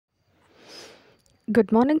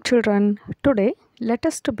Good morning, children. Today, let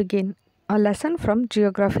us to begin a lesson from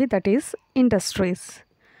geography, that is industries.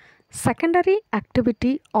 Secondary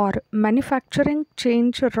activity or manufacturing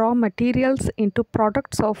change raw materials into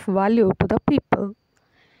products of value to the people.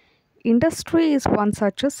 Industry is one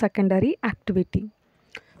such a secondary activity,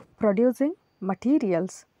 producing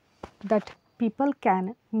materials that people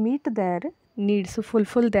can meet their needs,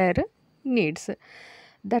 fulfill their needs.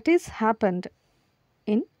 That is happened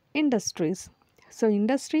in industries. So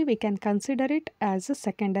industry, we can consider it as a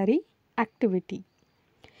secondary activity.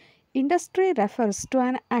 Industry refers to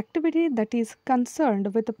an activity that is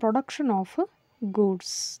concerned with the production of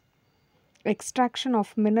goods, extraction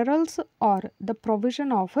of minerals, or the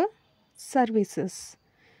provision of services.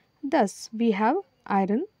 Thus, we have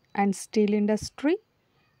iron and steel industry,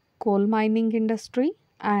 coal mining industry,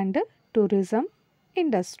 and tourism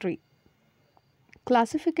industry.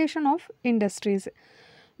 Classification of industries.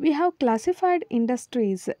 We have classified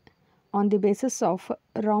industries on the basis of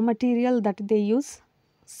raw material that they use,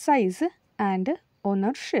 size, and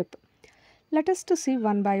ownership. Let us to see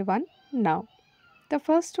one by one now. The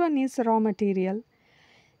first one is raw material.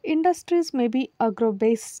 Industries may be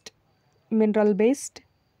agro-based, mineral-based,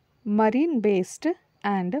 marine-based,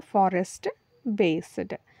 and forest-based.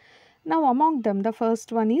 Now among them, the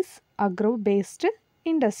first one is agro-based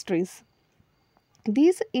industries.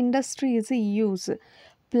 These industries use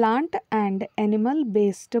plant and animal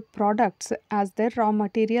based products as their raw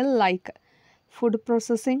material, like food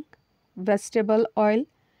processing, vegetable oil,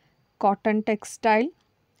 cotton textile,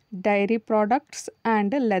 dairy products,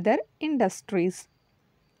 and leather industries.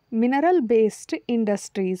 Mineral based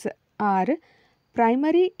industries are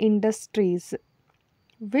primary industries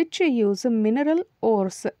which use mineral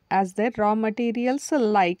ores as their raw materials,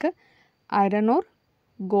 like iron ore,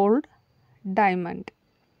 gold, diamond.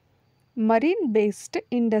 Marine based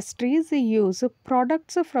industries use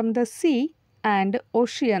products from the sea and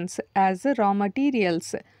oceans as raw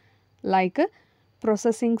materials, like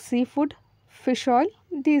processing seafood, fish oil.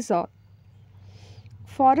 These are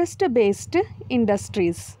forest based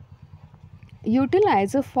industries.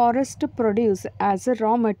 Utilize forest produce as a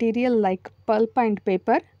raw material, like pulp and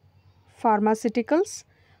paper, pharmaceuticals,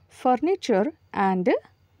 furniture, and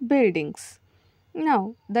buildings.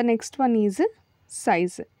 Now, the next one is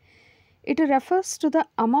size. It refers to the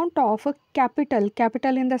amount of capital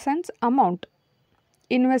in the sense amount,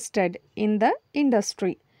 invested in the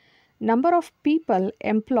industry, number of people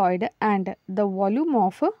employed, and the volume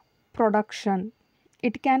of production.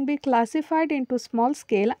 It can be classified into small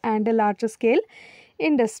scale and large scale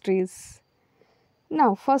industries.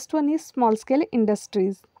 Now, first one is small scale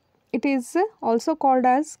industries. It is also called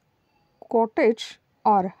as cottage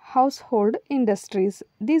or household industries.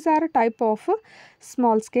 These are a type of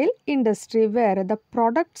small scale industry where the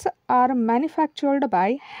products are manufactured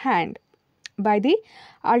by hand by the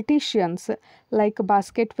artisans, like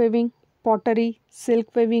basket weaving, pottery,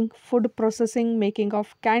 silk weaving, food processing, making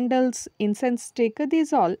of candles, incense stick.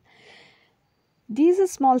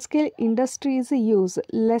 These small scale industries use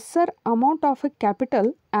lesser amount of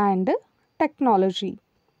capital and technology.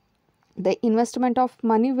 The investment of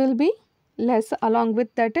money will be less, along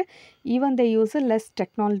with that even they use less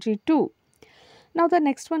technology too. Now the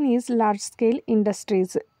next one is large scale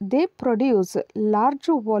industries. They produce large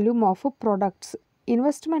volume of products.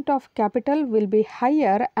 Investment of capital will be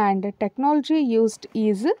higher and technology used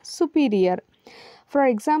is superior. For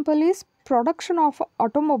example is production of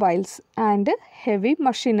automobiles and heavy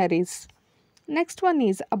machineries. Next one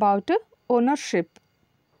is about ownership.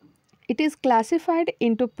 It is classified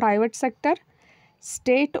into private sector,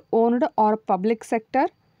 state owned or public sector,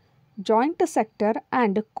 joint sector,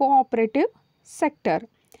 and cooperative sector.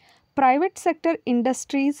 Private sector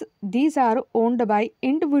industries, these are owned by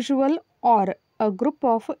individual or a group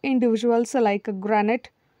of individuals, like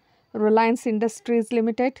Granite, Reliance Industries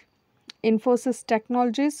Limited, Infosys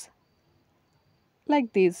Technologies,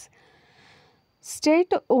 like these.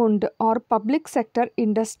 State owned or public sector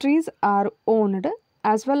industries are owned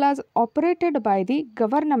as well as operated by the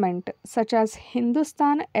government, such as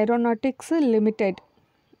Hindustan Aeronautics Limited,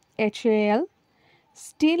 HAL,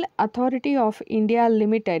 Steel Authority of India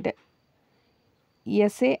Limited,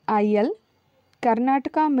 SAIL,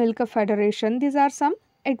 Karnataka Milk Federation. These are some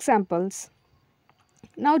examples.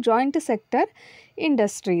 Now, joint sector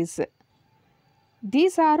industries.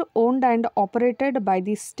 These are owned and operated by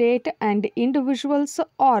the state and individuals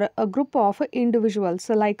or a group of individuals,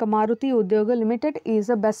 like Maruti Udyoga Limited is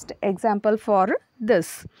the best example for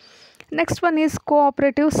this. Next one is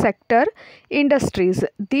cooperative sector industries.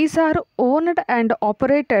 These are owned and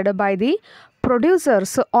operated by the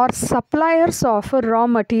producers or suppliers of raw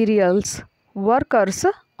materials, workers,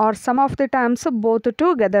 or some of the times both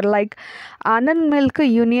together, like Anand Milk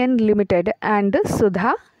Union Limited and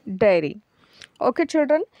Sudha Dairy. Okay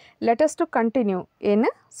children, let us to continue in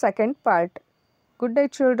second part. Good day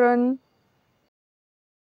children.